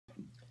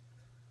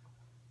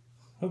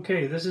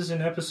Okay, this is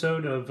an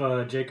episode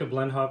of Jacob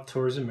Lenhoff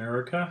Tours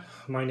America.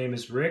 My name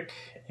is Rick,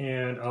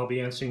 and I'll be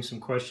answering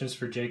some questions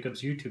for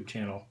Jacob's YouTube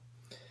channel.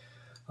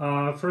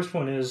 First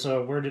one is,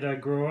 where did I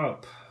grow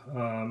up?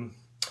 Um,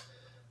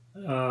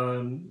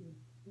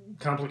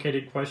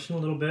 Complicated question a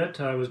little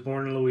bit. I was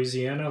born in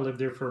Louisiana, lived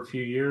there for a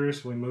few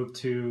years. We moved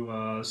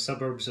to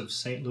suburbs of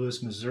St.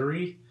 Louis,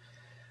 Missouri,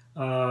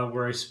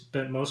 where I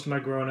spent most of my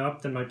growing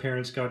up. Then my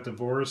parents got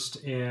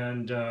divorced,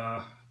 and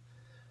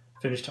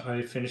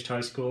I finished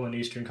high school in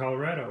eastern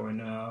Colorado, in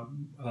a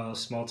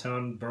small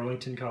town,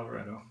 Burlington,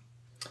 Colorado.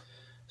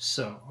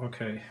 So,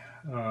 okay.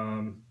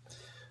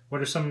 What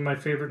are some of my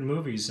favorite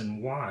movies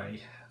and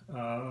why?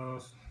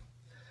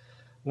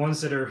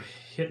 Ones that are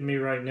hitting me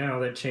right now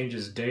that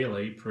changes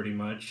daily, pretty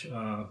much.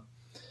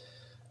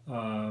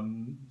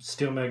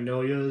 Steel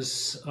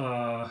Magnolias.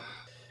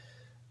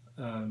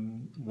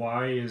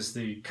 Why is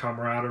the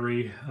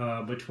camaraderie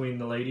between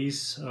the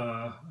ladies.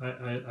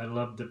 I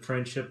love the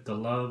friendship, the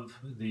love,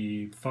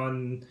 the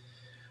fun,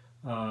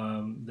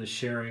 the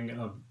sharing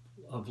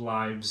of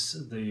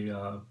lives,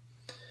 the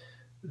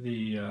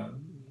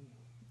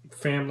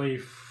family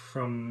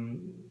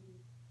from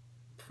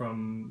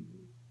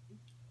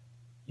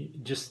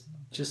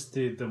just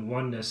the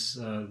oneness,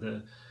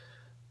 the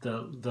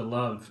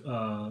love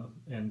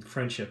and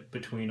friendship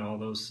between all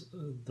those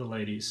the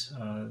ladies,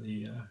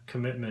 the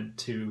commitment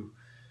to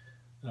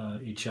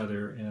each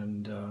other,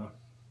 and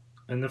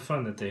the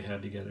fun that they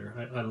had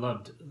together. I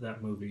loved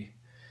that movie,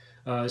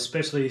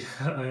 especially,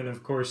 and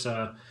of course,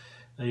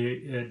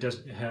 it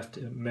doesn't have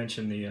to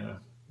mention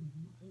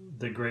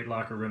the great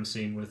locker room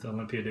scene with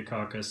Olympia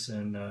Dukakis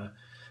and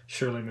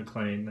Shirley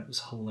MacLaine. That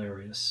was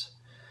hilarious.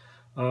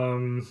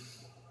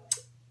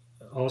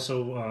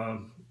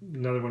 Also,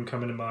 another one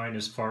coming to mind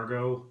is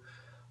Fargo.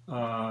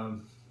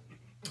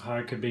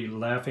 I could be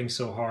laughing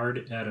so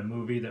hard at a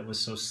movie that was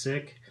so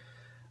sick.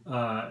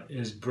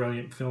 Is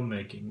brilliant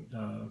filmmaking.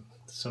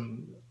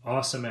 Some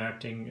awesome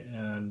acting,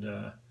 and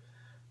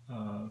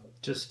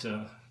just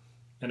an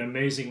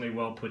amazingly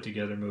well put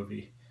together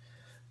movie.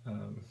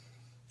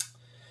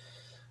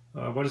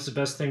 What is the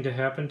best thing to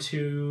happen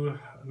to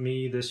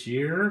me this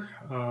year?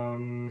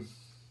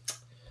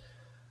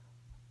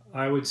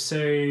 I would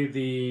say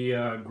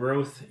the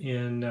growth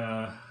in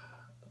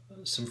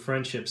some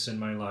friendships in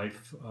my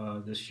life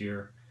this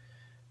year,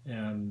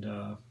 and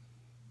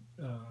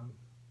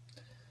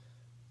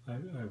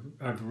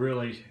I've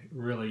really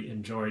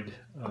enjoyed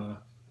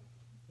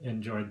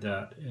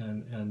that,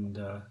 and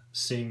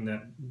seeing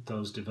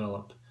those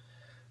develop.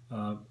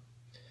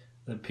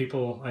 The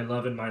people I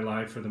love in my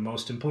life are the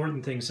most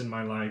important things in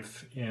my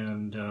life,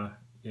 and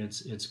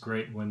it's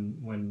great when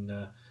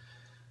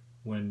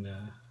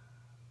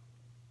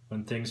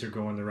things are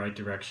going the right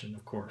direction,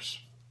 of course.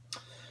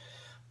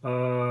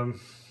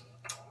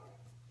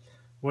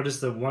 What is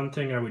the one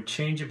thing I would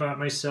change about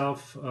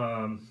myself?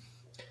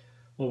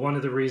 Well, one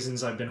of the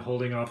reasons I've been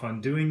holding off on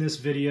doing this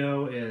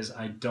video is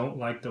I don't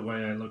like the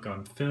way I look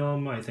on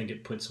film. I think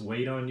it puts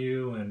weight on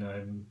you, and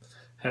I've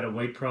had a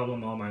weight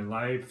problem all my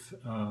life.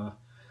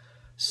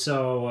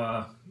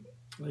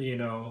 You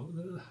know,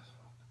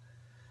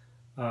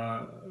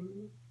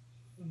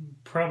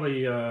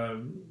 probably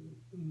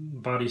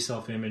body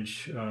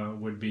self-image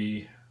would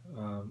be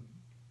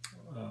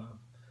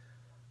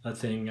a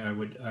thing I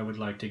would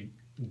like to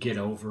get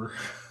over.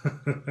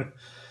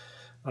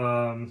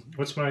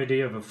 What's my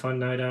idea of a fun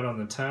night out on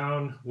the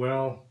town?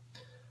 Well,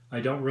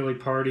 I don't really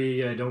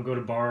party. I don't go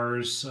to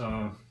bars.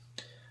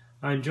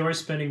 I enjoy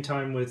spending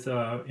time with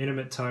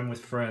intimate time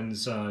with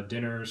friends,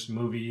 dinners,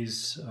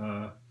 movies,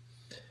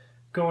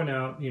 going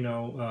out,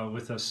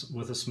 with a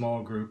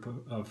small group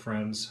of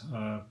friends.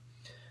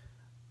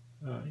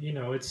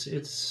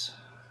 It's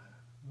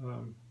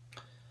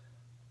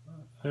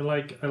I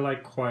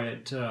like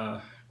quiet,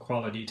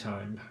 quality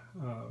time.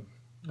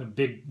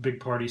 Big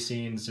party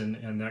scenes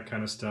and that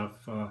kind of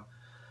stuff,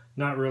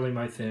 not really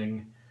my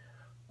thing.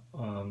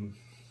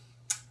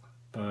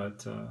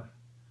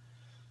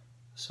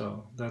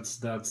 So that's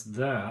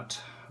that.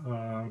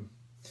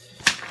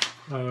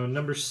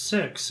 Number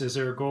 6, is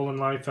there a goal in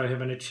life I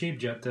haven't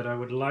achieved yet that I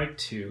would like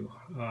to?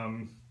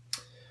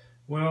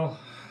 Well,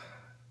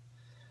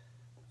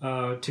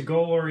 to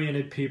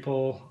goal-oriented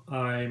people,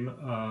 I'm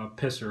a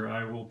pisser.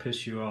 I will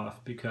piss you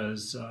off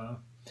because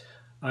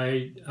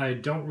I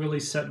don't really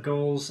set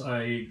goals.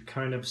 I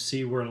kind of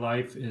see where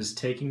life is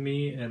taking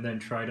me and then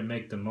try to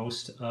make the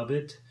most of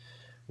it,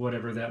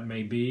 whatever that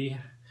may be.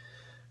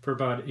 For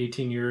about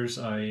 18 years,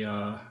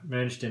 I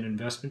managed an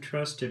investment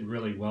trust, did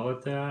really well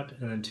at that,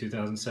 and then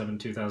 2007,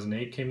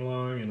 2008 came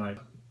along, and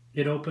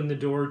it opened the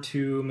door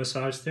to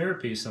massage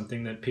therapy,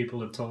 something that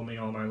people have told me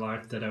all my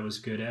life that I was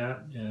good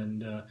at,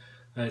 and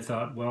I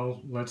thought,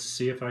 well, let's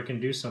see if I can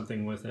do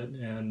something with it,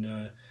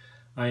 and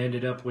I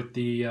ended up with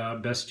the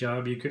best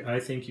job I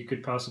think you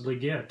could possibly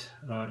get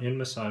in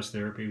massage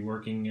therapy,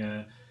 working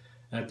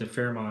at the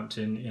Fairmont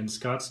in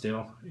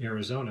Scottsdale,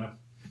 Arizona.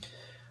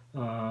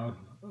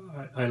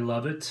 I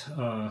love it,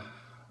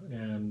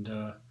 and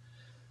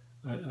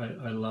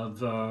I love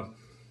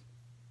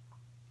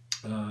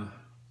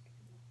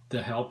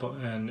the help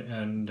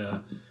and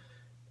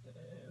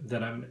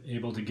that I'm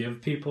able to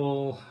give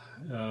people,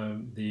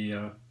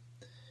 the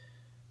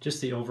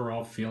just the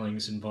overall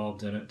feelings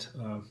involved in it.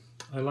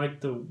 I like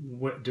the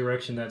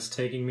direction that's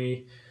taking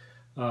me.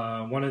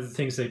 One of the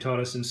things they taught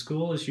us in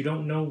school is you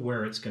don't know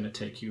where it's going to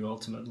take you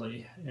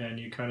ultimately, and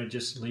you kind of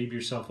just leave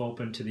yourself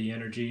open to the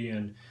energy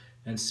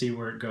and see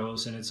where it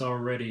goes. And it's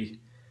already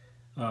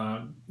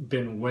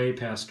been way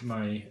past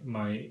my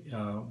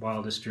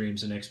wildest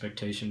dreams and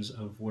expectations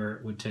of where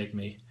it would take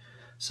me.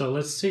 So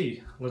let's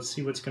see what's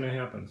going to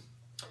happen.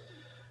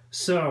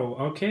 So,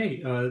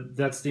 okay,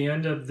 that's the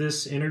end of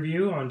this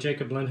interview on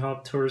Jacob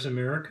Lenhoff Tours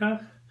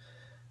America.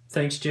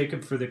 Thanks,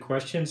 Jacob, for the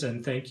questions,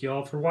 and thank you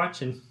all for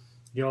watching.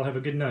 You all have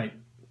a good night.